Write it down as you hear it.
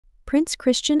Prince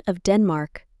Christian of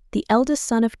Denmark, the eldest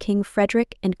son of King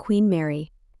Frederik and Queen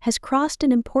Mary, has crossed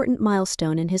an important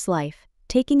milestone in his life,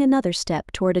 taking another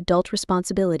step toward adult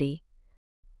responsibility.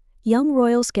 Young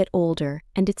royals get older,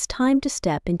 and it's time to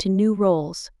step into new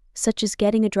roles, such as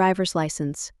getting a driver's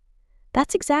license.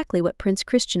 That's exactly what Prince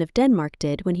Christian of Denmark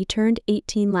did when he turned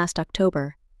 18 last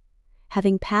October.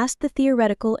 Having passed the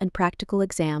theoretical and practical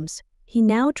exams, he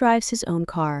now drives his own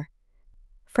car.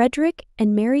 Frederik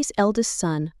and Mary's eldest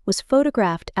son was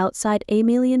photographed outside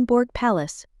Amalienborg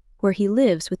Palace, where he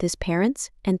lives with his parents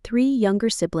and 3 younger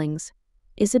siblings,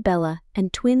 Isabella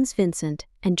and twins Vincent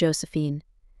and Josephine.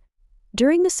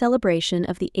 During the celebration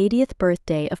of the 80th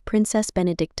birthday of Princess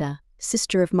Benedicta,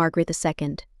 sister of Margaret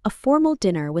II, a formal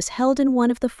dinner was held in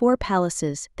one of the 4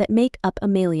 palaces that make up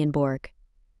Amalienborg.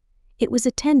 It was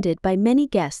attended by many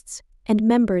guests, and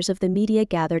members of the media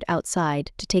gathered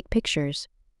outside to take pictures.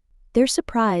 Their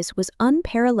surprise was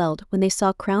unparalleled when they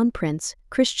saw Crown Prince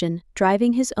Christian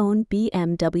driving his own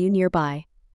BMW nearby.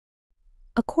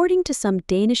 According to some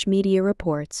Danish media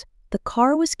reports, the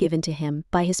car was given to him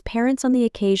by his parents on the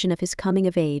occasion of his coming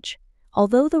of age,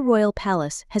 although the royal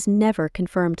palace has never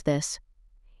confirmed this.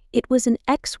 It was an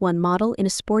X1 model in a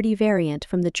sporty variant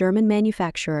from the German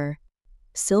manufacturer.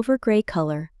 Silver gray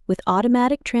color, with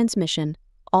automatic transmission,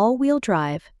 all-wheel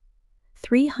drive,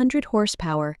 300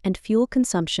 horsepower and fuel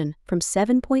consumption from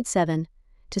 7.7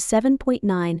 to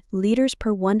 7.9 liters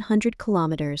per 100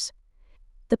 kilometers.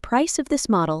 The price of this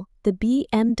model, the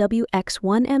BMW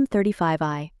X1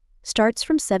 M35i, starts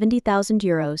from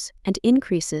 €70,000 and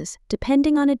increases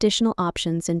depending on additional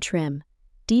options and trim,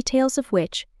 details of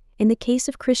which, in the case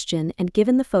of Christian and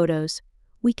given the photos,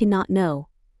 we cannot know.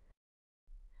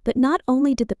 But not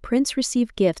only did the prince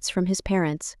receive gifts from his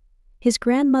parents, his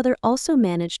grandmother also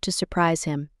managed to surprise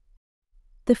him.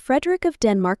 The Frederik of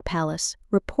Denmark Palace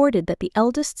reported that the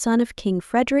eldest son of King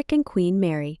Frederik and Queen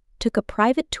Mary took a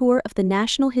private tour of the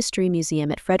National History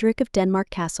Museum at Frederik of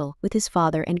Denmark Castle with his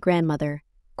father and grandmother,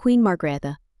 Queen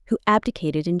Margrethe, who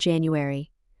abdicated in January.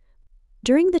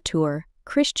 During the tour,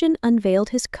 Christian unveiled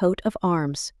his coat of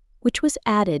arms, which was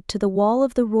added to the wall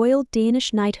of the Royal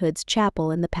Danish Knighthood's chapel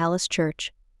in the palace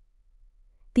church.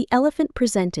 The elephant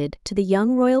presented to the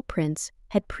young royal prince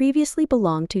had previously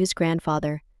belonged to his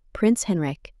grandfather, Prince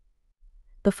Henrik.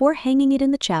 Before hanging it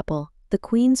in the chapel, the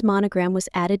Queen's monogram was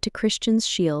added to Christian's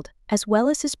shield, as well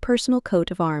as his personal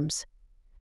coat of arms.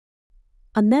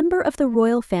 A member of the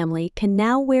royal family can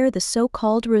now wear the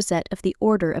so-called rosette of the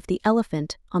Order of the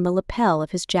Elephant on the lapel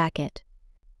of his jacket.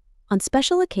 On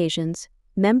special occasions,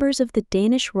 members of the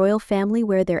Danish royal family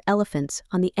wear their elephants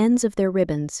on the ends of their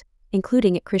ribbons,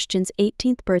 including at Christian's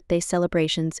 18th birthday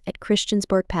celebrations at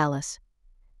Christiansborg Palace.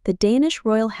 The Danish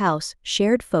royal house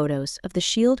shared photos of the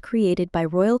shield created by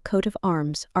royal coat of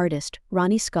arms artist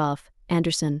Ronny Skov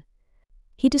Andersen.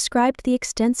 He described the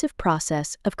extensive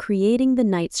process of creating the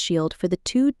knight's shield for the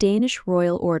 2 Danish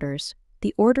royal orders,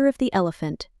 the Order of the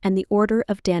Elephant and the Order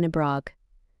of Dannebrog.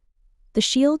 The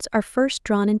shields are first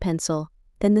drawn in pencil,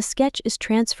 then the sketch is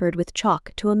transferred with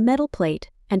chalk to a metal plate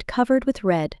and covered with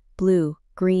red, blue,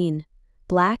 green,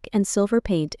 black and silver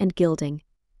paint and gilding.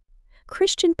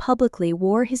 Christian publicly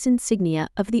wore his insignia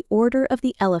of the Order of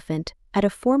the Elephant at a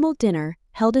formal dinner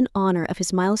held in honor of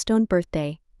his milestone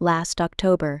birthday last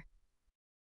October.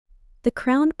 The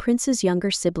crowned prince's younger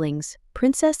siblings,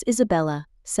 Princess Isabella,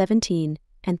 17,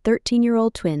 and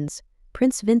 13-year-old twins,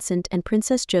 Prince Vincent and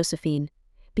Princess Josephine,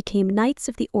 became Knights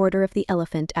of the Order of the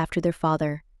Elephant after their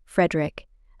father, Frederik,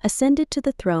 ascended to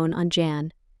the throne on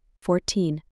Jan.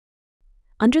 14.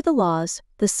 Under the laws,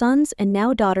 the sons and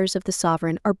now daughters of the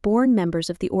sovereign are born members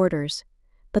of the orders,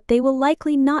 but they will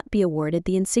likely not be awarded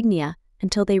the insignia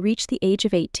until they reach the age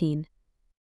of 18.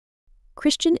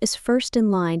 Christian is first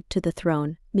in line to the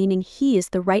throne, meaning he is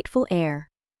the rightful heir.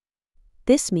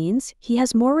 This means he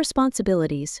has more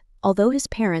responsibilities, although his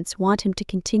parents want him to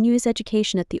continue his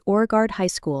education at the Øregard High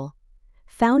School.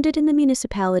 Founded in the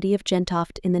municipality of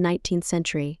Gentofte in the 19th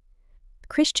century,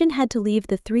 Christian had to leave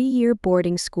the 3-year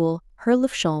boarding school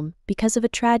Herlufsholm because of a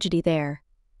tragedy there.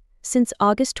 Since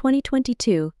August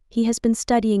 2022, he has been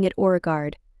studying at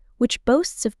Øregard, which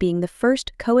boasts of being the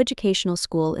first coeducational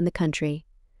school in the country.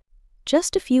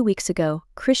 Just a few weeks ago,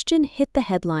 Christian hit the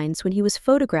headlines when he was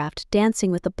photographed dancing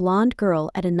with a blonde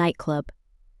girl at a nightclub.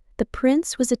 The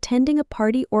prince was attending a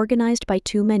party organized by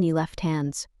Too Many Left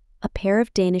Hands, a pair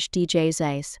of Danish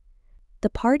DJs. The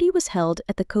party was held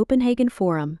at the Copenhagen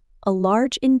Forum, a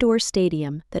large indoor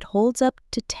stadium that holds up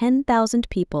to 10,000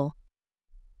 people.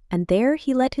 And there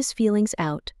he let his feelings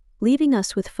out, leaving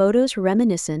us with photos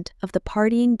reminiscent of the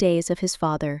partying days of his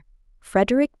father,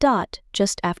 Frederik.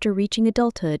 Just after reaching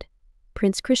adulthood,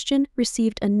 Prince Christian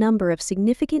received a number of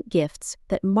significant gifts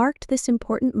that marked this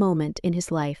important moment in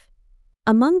his life.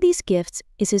 Among these gifts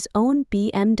is his own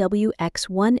BMW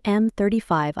X1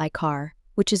 M35i car,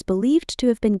 which is believed to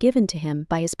have been given to him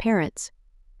by his parents.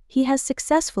 He has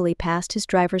successfully passed his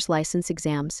driver's license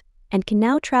exams and can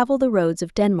now travel the roads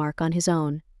of Denmark on his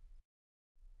own.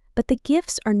 But the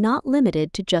gifts are not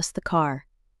limited to just the car.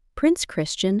 Prince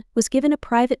Christian was given a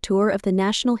private tour of the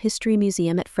National History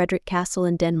Museum at Frederik Castle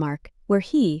in Denmark, where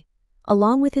he,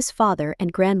 along with his father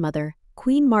and grandmother,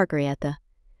 Queen Margrethe,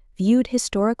 viewed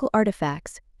historical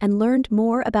artifacts and learned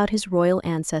more about his royal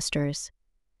ancestors.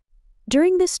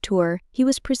 During this tour, he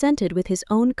was presented with his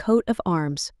own coat of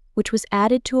arms, which was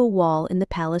added to a wall in the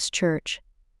palace church.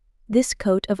 This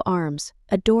coat of arms,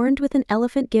 adorned with an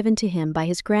elephant given to him by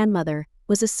his grandmother,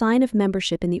 was a sign of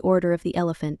membership in the Order of the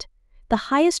Elephant, the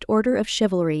highest order of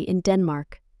chivalry in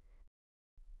Denmark.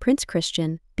 Prince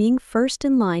Christian, being first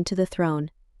in line to the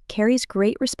throne, carries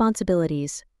great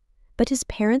responsibilities, but his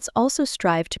parents also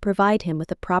strive to provide him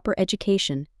with a proper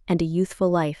education and a youthful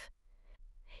life.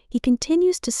 He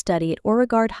continues to study at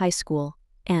Oregaard High School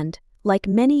and, like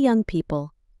many young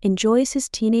people, enjoys his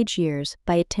teenage years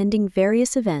by attending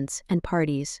various events and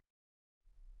parties.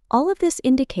 All of this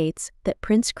indicates that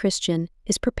Prince Christian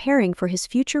is preparing for his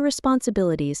future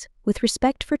responsibilities with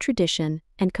respect for tradition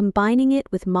and combining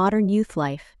it with modern youth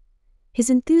life. His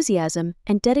enthusiasm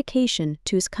and dedication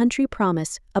to his country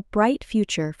promise a bright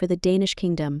future for the Danish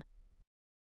kingdom.